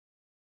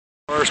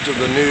First of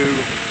the new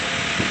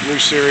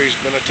series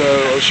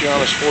Beneteau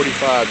Oceanis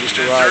 45 just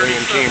arriving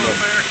in Kemah.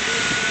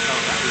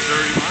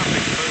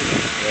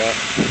 Yeah.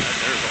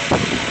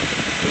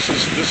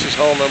 This is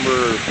hull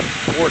number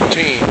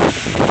 14.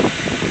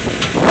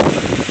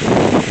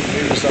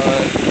 New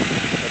design.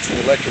 That's the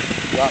electric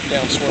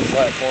drop-down swim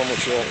platform,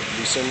 which we'll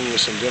be sending you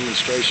some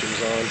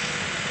demonstrations on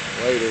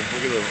later.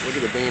 Look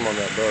at the beam on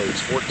that boat.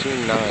 It's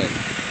 14.9.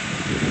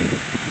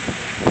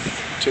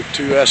 Took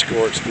 2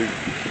 escorts through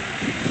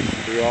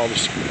all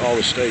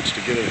the states to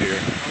get it here.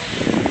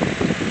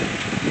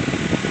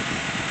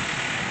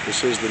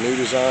 This is the new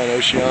design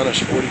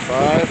Oceanis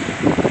 45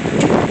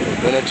 from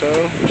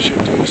Beneteau,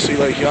 shipped into Sea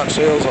Lake Yacht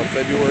Sales on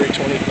February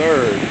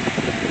 23rd.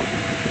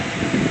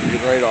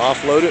 Getting ready to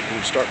offload it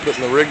and start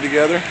putting the rig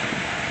together.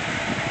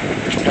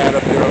 There's Pat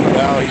up there on the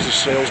bow. He's a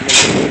salesman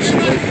at Sea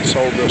Lake and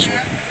sold this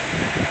one.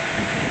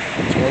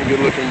 It's one good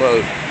looking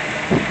boat.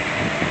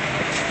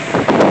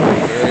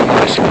 Very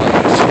nice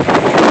lines.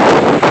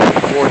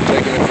 Looking forward to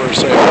taking it for a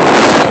sail.